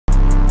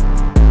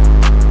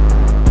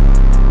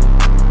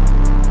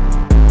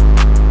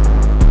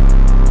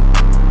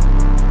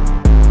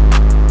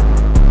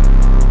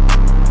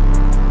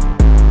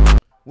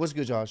What's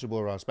good, y'all? It's your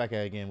boy Ross back at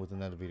it again with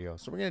another video.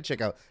 So we're going to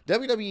check out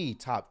WWE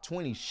Top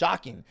 20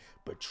 Shocking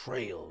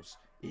Betrayals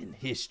in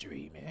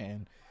History,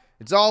 man.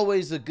 It's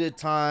always a good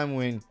time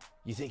when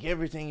you think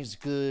everything is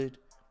good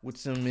with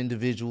some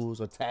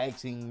individuals or tag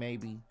team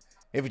maybe.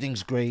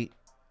 Everything's great.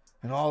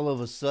 And all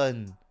of a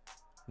sudden,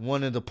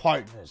 one of the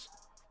partners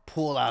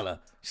pull out a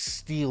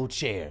steel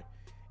chair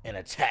and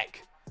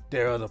attack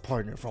their other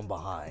partner from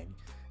behind.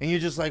 And you're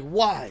just like,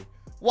 why?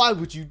 Why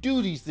would you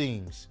do these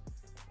things?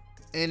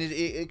 And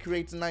it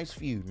creates a nice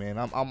feud, man.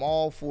 I'm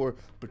all for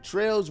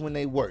betrayals when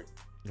they work.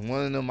 And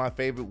one of my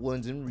favorite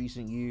ones in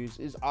recent years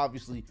is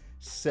obviously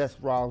Seth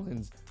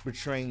Rollins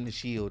betraying the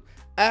Shield.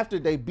 After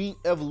they beat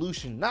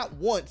Evolution, not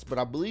once, but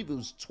I believe it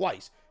was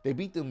twice. They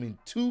beat them in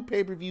 2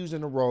 pay-per-views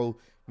in a row,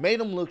 made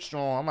them look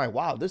strong. I'm like,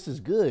 wow, this is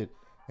good.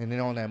 And then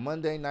on that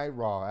Monday Night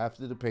Raw,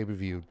 after the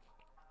pay-per-view,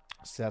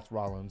 Seth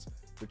Rollins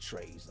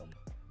betrays them.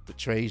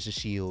 Betrays the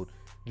Shield.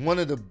 One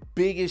of the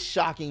biggest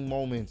shocking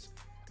moments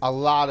a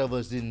lot of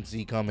us didn't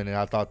see coming, and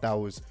I thought that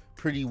was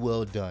pretty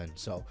well done.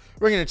 So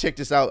we're gonna check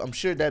this out. I'm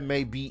sure that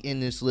may be in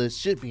this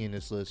list, should be in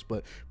this list,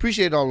 but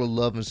appreciate all the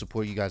love and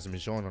support you guys have been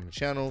showing on the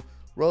channel.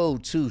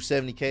 Road to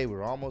 70K,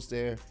 we're almost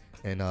there,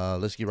 and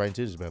let's get right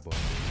into this bad boy.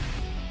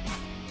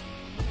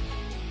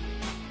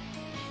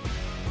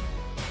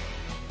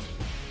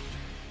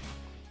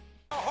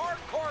 A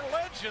hardcore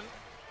legend.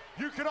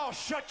 You can all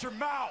shut your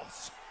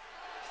mouths.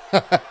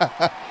 And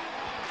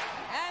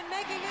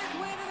making his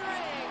way to the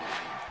ring.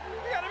 You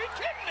gotta be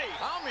kidding me.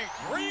 Tommy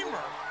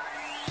Dreamer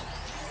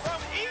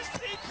from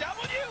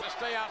ECW. To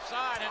stay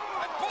outside and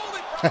pulled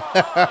it from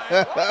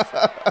behind.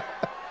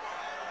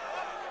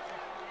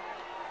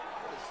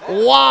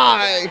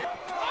 Why?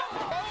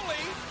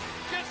 Holy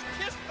just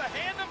kissed the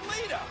hand of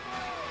Lita.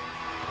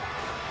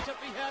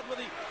 He had with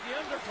the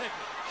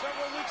Undertaker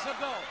several weeks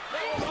ago.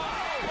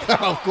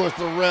 Of course,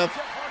 the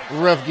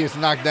ref gets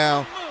knocked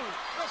down.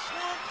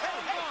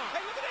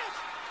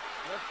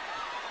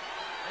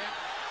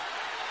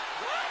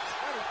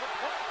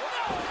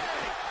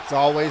 It's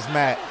always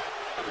Matt.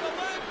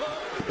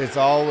 It's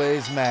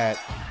always Matt.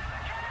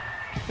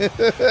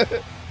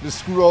 The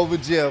screw over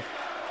Jeff.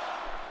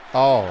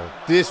 Oh,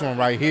 this one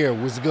right here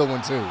was a good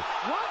one too.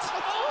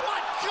 Oh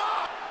my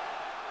God!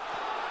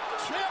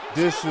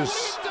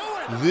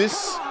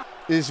 This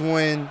is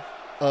when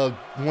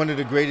one of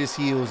the greatest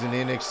heels in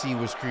NXT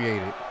was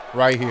created.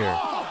 Right here.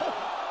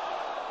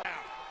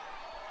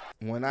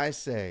 When I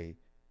say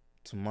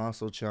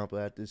Tommaso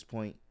Ciampa at this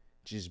point,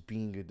 just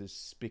being a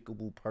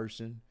despicable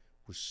person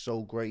was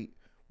so great.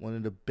 One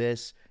of the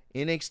best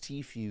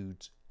NXT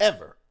feuds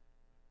ever.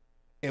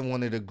 And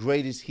one of the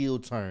greatest heel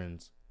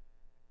turns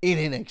in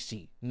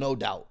NXT. No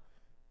doubt.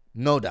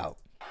 No doubt.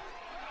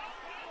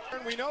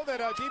 We know that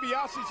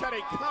DiBiase's had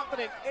a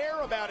confident air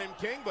about him,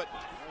 King, but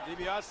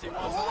DiBiase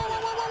wants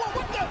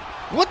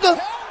What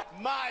the?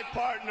 My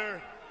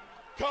partner,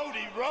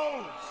 Cody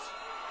Rhodes.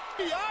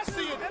 DiBiase,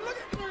 and look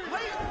at Cody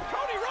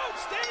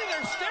Rhodes standing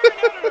there staring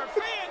out at our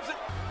fans. And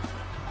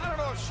I don't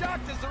know if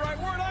shocked is the right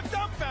word. I'm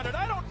dumbfounded.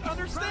 I don't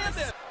understand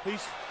this.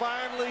 He's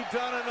finally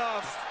done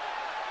enough.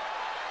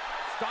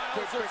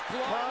 Styles is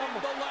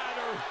climbing the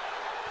ladder.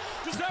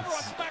 Does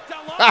everyone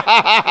SmackDown Live? He's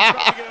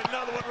about to get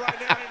another one right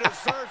now, and he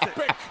deserves it.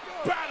 Big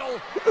battle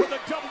for the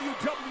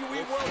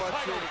WWE World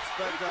Title.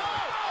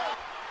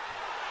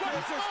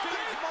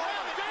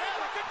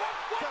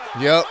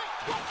 Yep.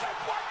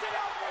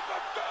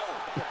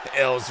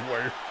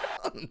 Ellsworth.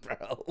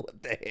 Bro,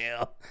 what the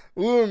hell?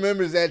 Who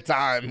remembers that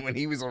time when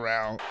he was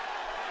around?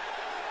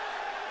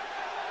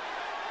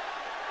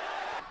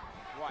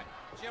 What?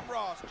 Jim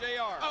Ross,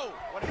 JR. Oh,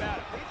 what about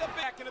it? He's up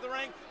back into the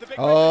ring. The big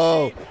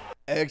Oh,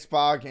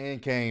 X-Pac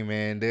and Kane,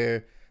 man.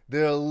 Their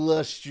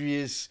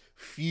illustrious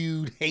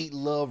feud,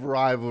 hate-love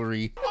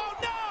rivalry. Oh,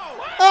 no!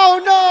 Oh,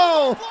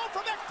 no! Blow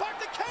from X-Pac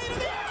to Kane in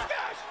the air.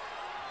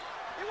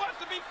 He wants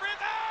to be friends.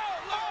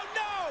 Oh,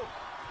 no!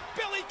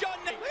 Billy Gunn.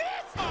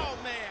 Oh,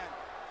 man.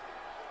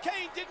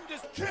 Kane didn't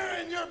just...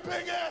 Karen, your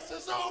big ass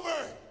is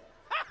over!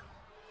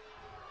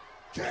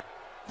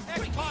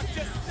 X-Pac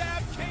just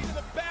stabbed Kane in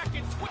the back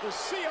and... The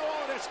COO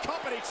of this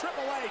company,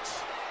 Triple H.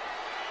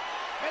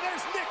 And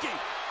there's Nikki.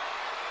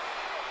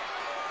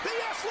 The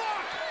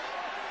S-Lock!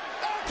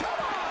 Oh, come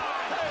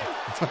on!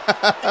 You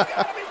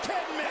gotta be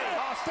kidding me!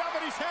 Oh,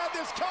 Stephanie's had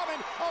this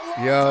coming a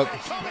long time.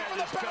 Coming for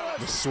the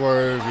balance. The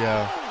swerve,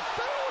 yeah.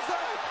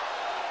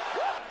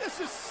 This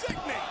is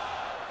sickening.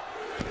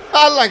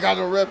 I like how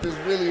the ref is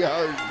really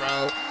hurt,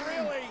 bro.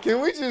 Really?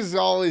 Can we just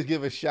always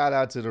give a shout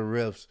out to the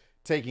refs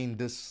taking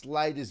the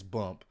slightest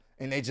bump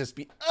and they just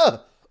be,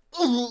 no,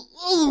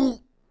 1,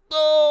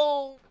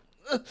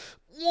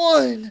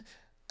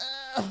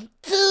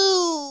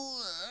 2,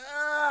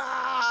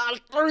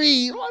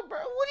 3. I'm like, bro,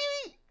 what do you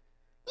mean?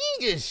 You ain't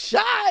getting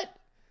shot.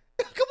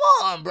 Come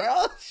on,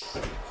 bro.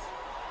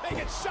 Make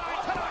it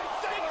shine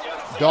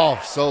tonight.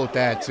 Dolph sold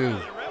that too.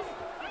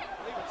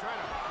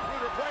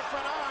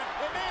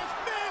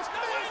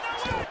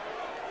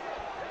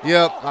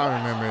 Yep, I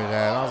remember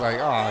that. I was like,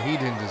 oh, he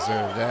didn't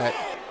deserve that.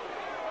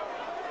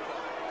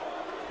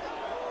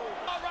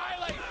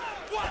 O'Reilly,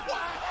 what?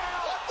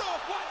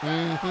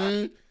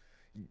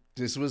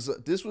 This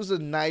was a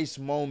nice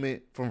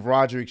moment from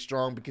Roderick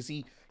Strong because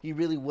he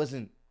really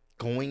wasn't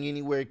going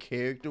anywhere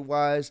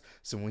character-wise.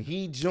 So when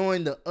he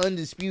joined the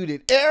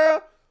Undisputed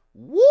Era,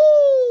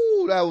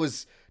 woo, that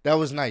was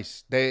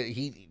nice.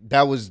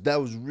 That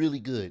was really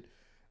good.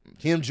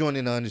 Him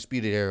joining the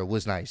Undisputed Era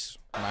was nice.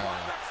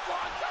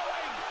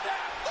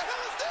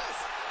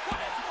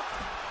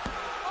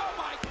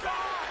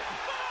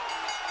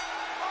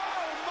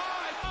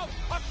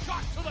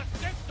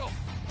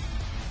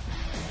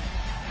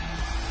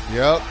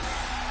 Yep.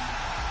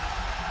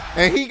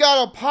 And he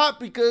got a pop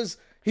because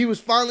he was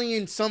finally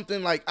in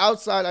something like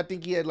outside. I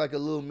think he had like a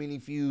little mini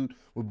feud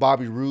with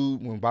Bobby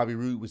Roode when Bobby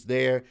Roode was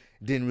there.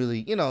 Didn't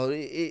really,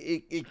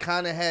 it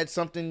kind of had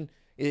something.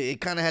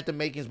 It kind of had the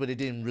makings, but it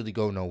didn't really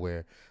go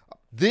nowhere.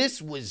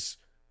 This was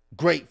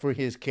great for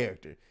his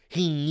character.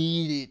 He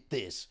needed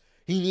this.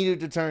 He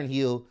needed to turn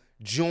heel,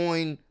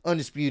 join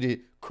Undisputed.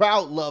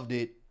 Crowd loved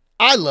it.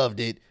 I loved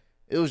it.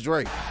 It was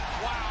great.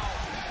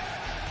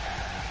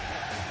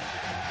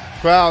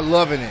 Crowd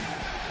loving it.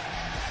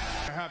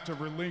 I have to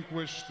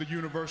relinquish the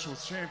Universal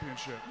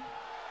Championship.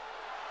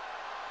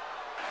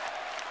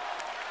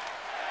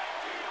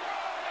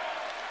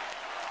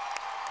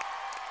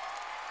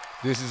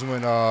 This is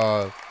when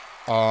later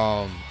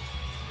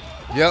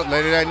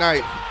that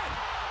night.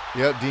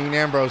 Yep, Dean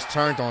Ambrose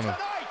turned on him. Not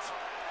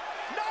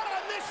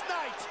on this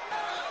night.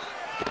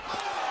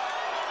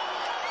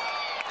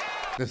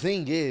 The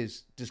thing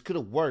is, this could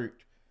have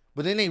worked,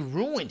 but then they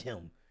ruined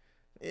him.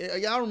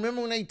 Y'all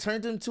remember when they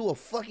turned him to a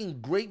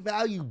fucking Great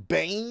Value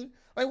Bane?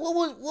 Like,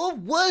 what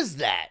was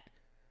that?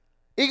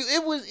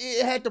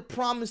 It had the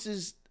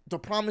promising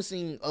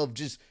of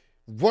just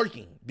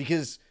working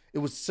because it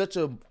was such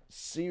a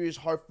serious,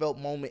 heartfelt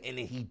moment, and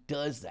then he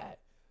does that.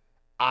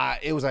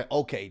 It was like,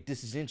 okay,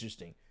 this is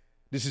interesting.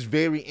 This is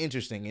very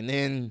interesting. And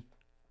then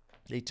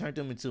they turned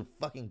him into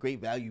fucking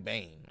Great Value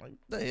Bane. Like,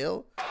 what the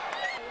hell?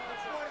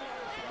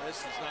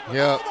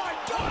 Yeah. Oh my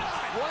God!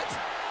 What?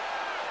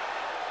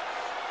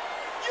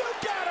 You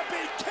gotta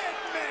be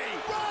kidding me!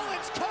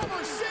 Rollins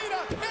covers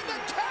Cena, and the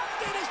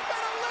captain has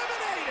been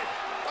eliminated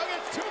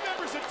against two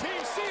members of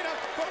Team Cena,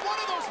 but one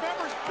of those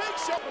members, Big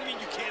Show. I mean,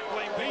 you can't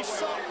blame Big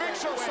Show. Big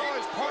Show saw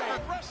his partner.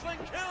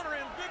 Wrestling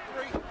counter and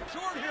victory.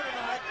 Sword here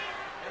tonight.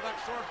 And that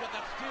sword got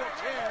that steel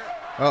chair.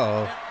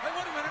 Uh-oh. Hey,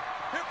 wait a minute.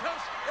 Here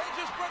comes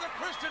Edge's brother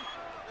Christian.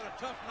 Got a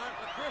tough night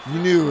for Christian.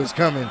 You knew it was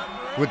coming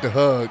with the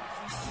hug.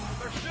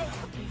 They're still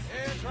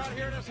Edge right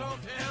here in his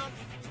hometown.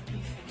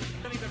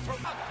 Oh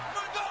my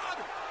God!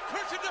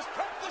 Christian just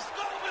cracked the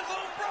skull of his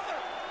own brother.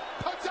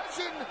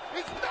 Possession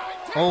is 19.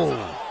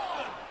 Oh.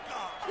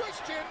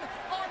 Christian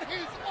on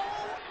his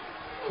own.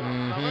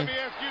 Mm-hmm. Let me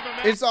ask you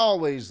the It's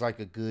always like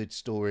a good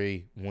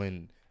story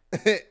when,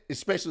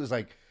 especially it's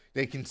like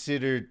they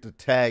considered the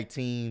tag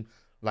team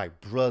like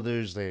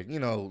brothers. That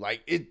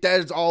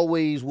that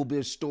always will be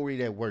a story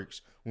that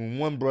works when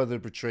one brother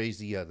betrays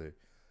the other.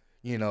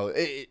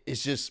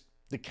 It's just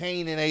the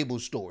Cain and Abel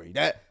story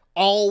that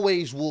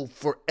always will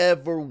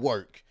forever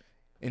work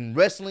in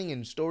wrestling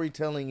and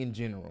storytelling in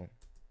general.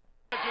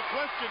 Good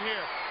question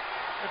here.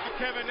 If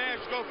Kevin Nash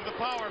go for the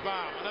power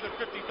bomb, another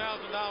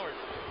 $50,000.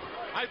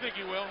 I think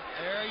he will.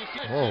 There you see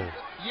it. Whoa.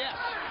 Yes.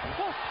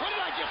 Oh, what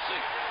did I just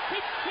see? He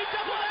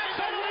double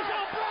axed on his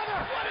own brother.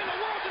 What in the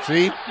world did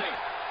See? I just see?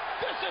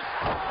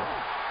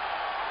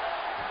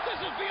 This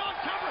is beyond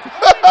cover.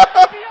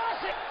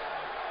 Beyonce.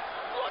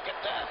 Look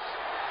at this.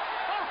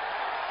 Oh,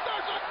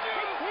 there's a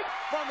dude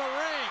from the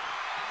ring.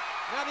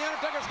 Now the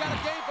Undertaker's got to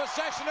gain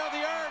possession of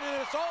the urn,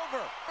 and it's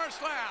over.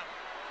 First slam.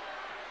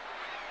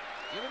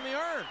 Give him the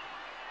urn.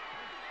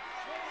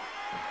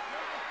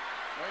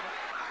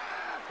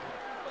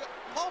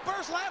 Paul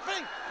Bear's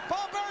laughing.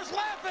 Paul Bear's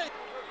laughing.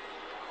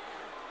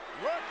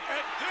 Look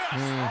at this.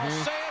 I'll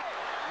say it.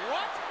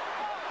 What?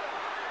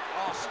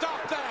 Oh,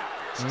 stop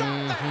that. Stop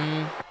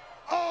that.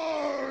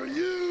 Are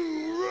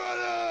you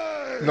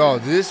ready? No,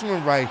 this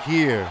one right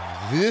here.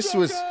 This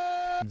was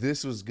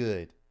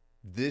good.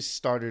 This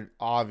started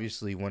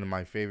obviously one of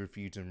my favorite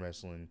feuds in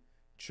wrestling.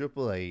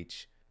 Triple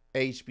H,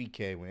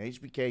 HBK. When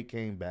HBK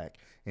came back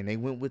and they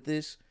went with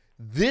this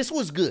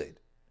was good.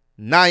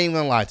 Not even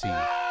gonna lie to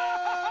you.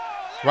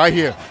 Right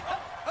here. Hey,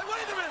 wait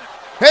a minute.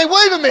 Hey,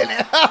 wait a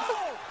minute.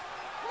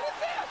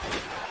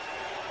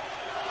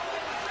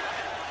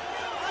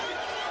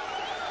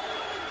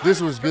 This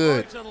was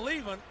good.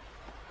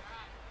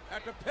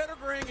 After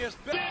pedigreeing his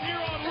Here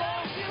on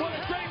Raw, what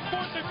a great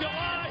 4th of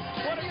July.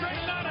 What a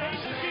great night of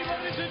HCC,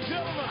 ladies and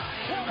gentlemen.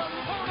 What a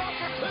fun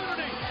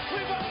opportunity.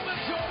 We've all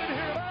enjoyed it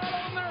here. Out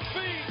on their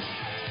feet.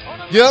 On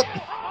a Yep.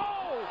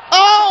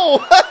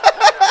 Oh!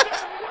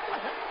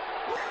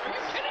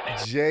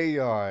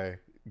 JR.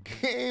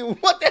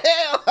 What the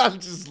hell? I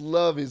just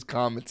love his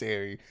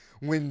commentary.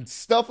 When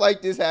stuff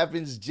like this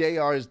happens,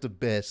 JR is the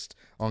best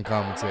on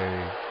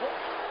commentary.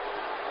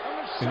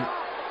 What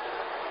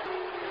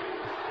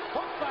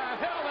the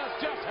hell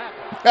has just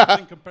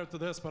happened? Compared to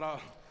this,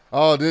 but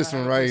Oh, this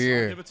one right I'll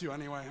here. give it to you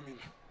anyway. I mean,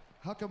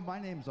 How come my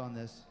name's on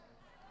this?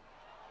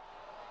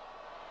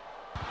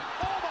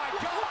 Oh my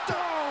God!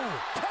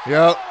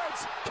 Yep.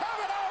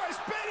 Kevin Owens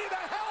beating the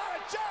hell out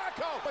of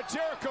Jericho. But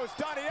Jericho's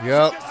done. He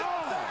Yep. actually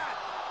deserves that.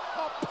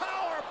 A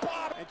power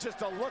bomb. And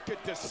just a look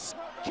at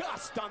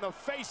disgust on the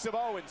face of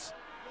Owens.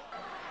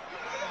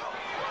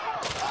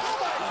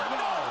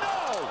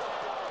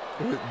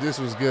 This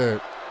was good.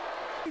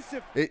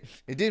 It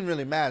didn't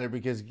really matter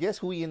because guess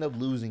who he ended up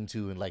losing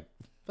to in like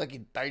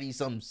fucking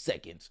 30-some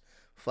seconds?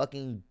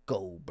 Fucking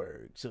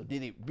Goldberg. So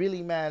did it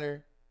really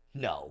matter?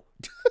 No.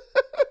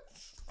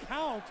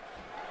 Count.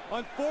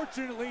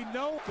 Unfortunately,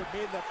 no.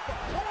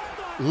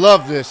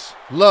 Love this.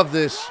 Love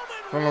this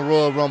from the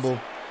Royal Rumble.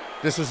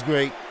 This was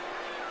great.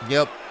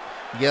 Yep.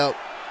 Yep.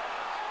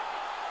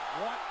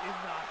 What in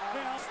the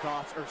hell?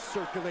 Thoughts are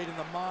circulating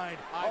the mind.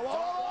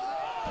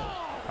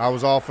 I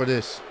was all for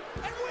this.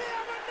 And we have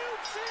a new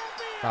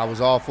champion. I was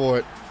all for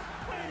it.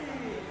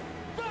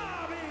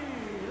 Bobby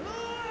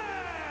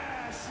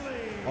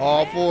Lashley.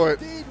 All for it.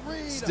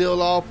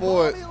 Still all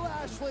for it.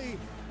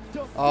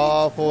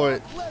 All for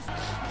it.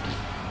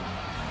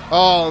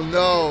 Oh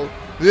no.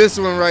 This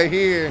one right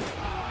here.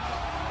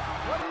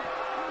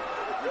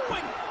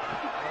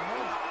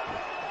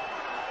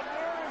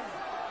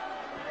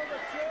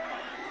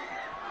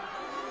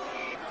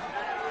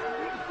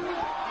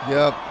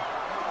 Yep.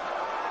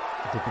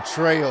 The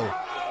betrayal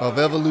of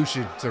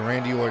Evolution to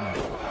Randy Orton.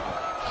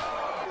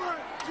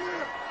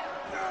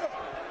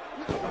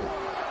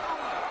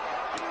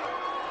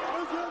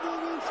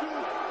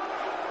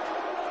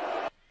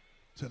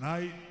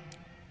 Tonight,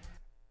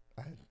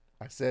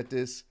 I said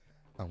this.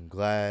 I'm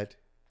glad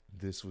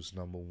this was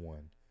number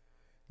one.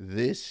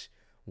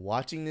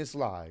 Watching this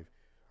live,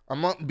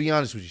 I'm gonna be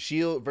honest with you.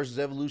 Shield versus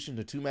Evolution,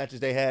 the two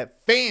matches they had,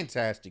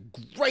 fantastic,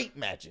 great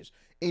matches.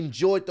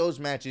 Enjoyed those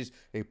matches.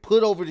 They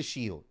put over the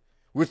Shield.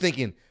 We're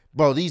thinking,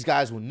 bro, these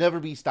guys will never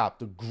be stopped.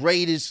 The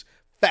greatest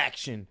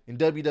faction in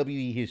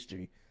WWE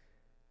history.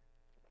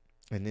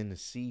 And then to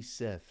see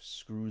Seth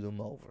screw them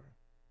over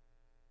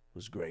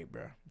was great,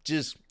 bro.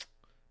 Just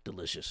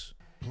delicious.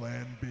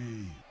 Plan B.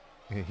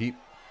 And he,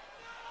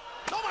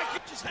 Oh my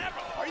God, just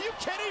happened. Are you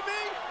kidding me?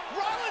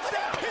 Rollins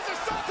down. He's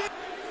assaulted.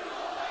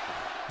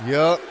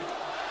 yep.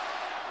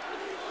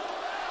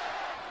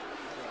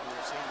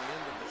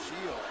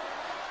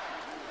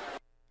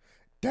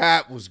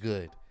 That was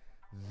good.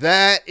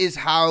 That is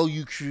how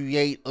you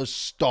create a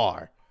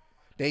star.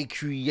 They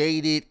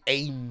created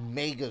a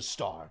mega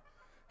star.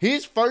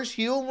 His first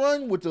heel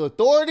run with the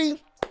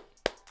Authority,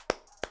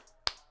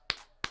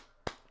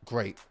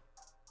 great.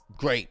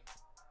 Great.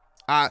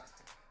 I'll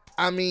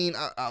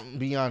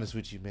be honest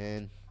with you,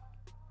 man.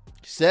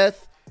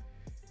 Seth,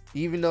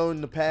 even though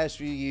in the past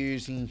few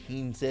years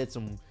he said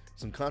some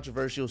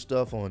controversial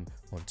stuff on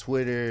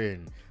Twitter,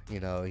 and you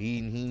know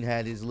he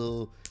had his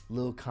little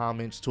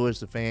comments towards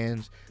the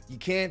fans, you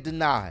can't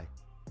deny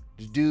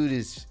the dude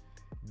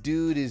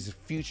is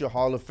future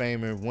Hall of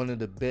Famer, one of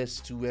the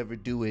best to ever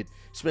do it,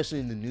 especially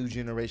in the new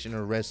generation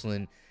of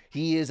wrestling.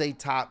 He is a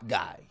top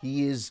guy.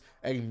 He is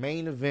a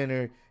main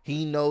eventer.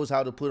 He knows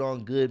how to put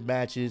on good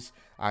matches.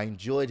 I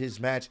enjoyed his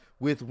match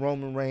with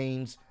Roman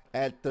Reigns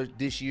at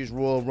this year's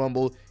Royal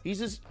Rumble. He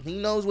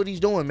knows what he's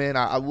doing, man.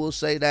 I will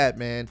say that,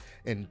 man.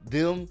 And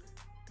them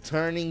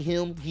turning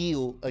him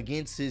heel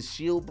against his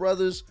Shield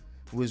brothers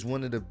was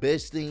one of the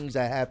best things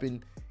that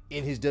happened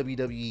in his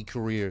WWE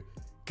career,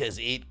 because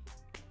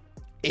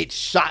it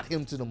shot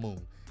him to the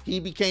moon. He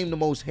became the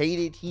most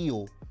hated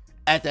heel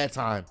at that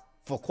time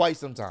for quite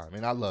some time,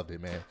 and I loved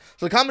it, man.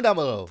 So comment down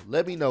below.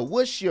 Let me know,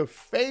 what's your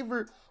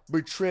favorite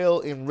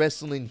betrayal in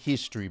wrestling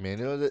history, man?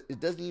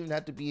 It doesn't even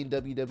have to be in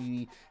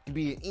WWE. It can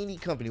be in any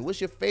company. What's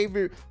your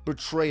favorite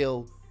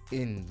betrayal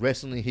in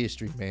wrestling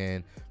history,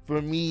 man?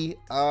 For me,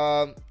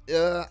 I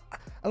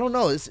don't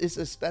know.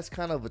 That's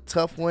kind of a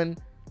tough one.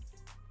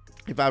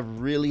 If I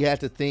really had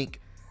to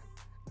think,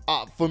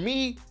 for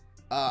me,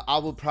 I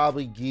would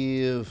probably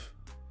give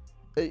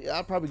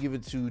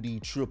it to the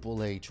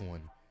Triple H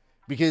one,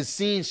 because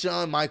seeing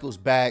Shawn Michaels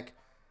back,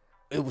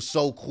 it was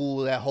so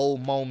cool. That whole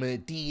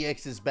moment,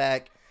 DX is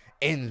back,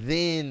 and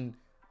then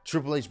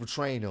Triple H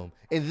betraying him,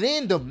 and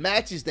then the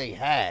matches they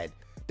had.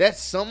 That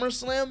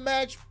SummerSlam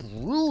match,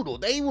 brutal.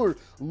 They were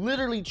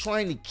literally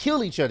trying to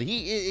kill each other.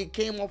 It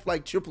came off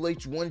like Triple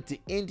H wanted to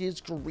end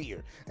his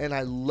career, and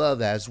I love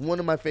that. It's one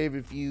of my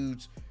favorite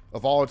feuds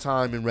of all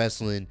time in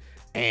wrestling,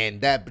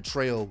 and that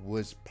betrayal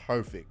was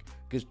perfect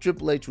because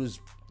Triple H was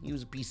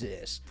a piece of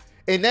ass.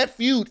 And that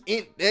feud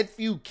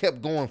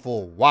kept going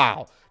for a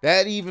while.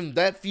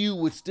 That feud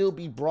would still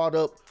be brought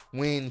up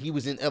when he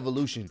was in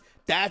Evolution.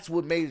 That's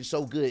what made it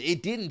so good.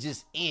 It didn't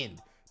just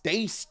end.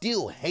 They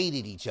still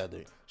hated each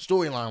other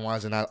storyline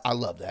wise, and I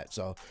love that.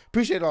 So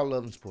appreciate all the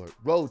love and support.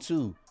 Road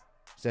to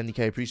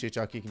 70K. Appreciate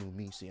y'all kicking it with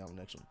me. See y'all on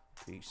the next one.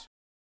 Peace.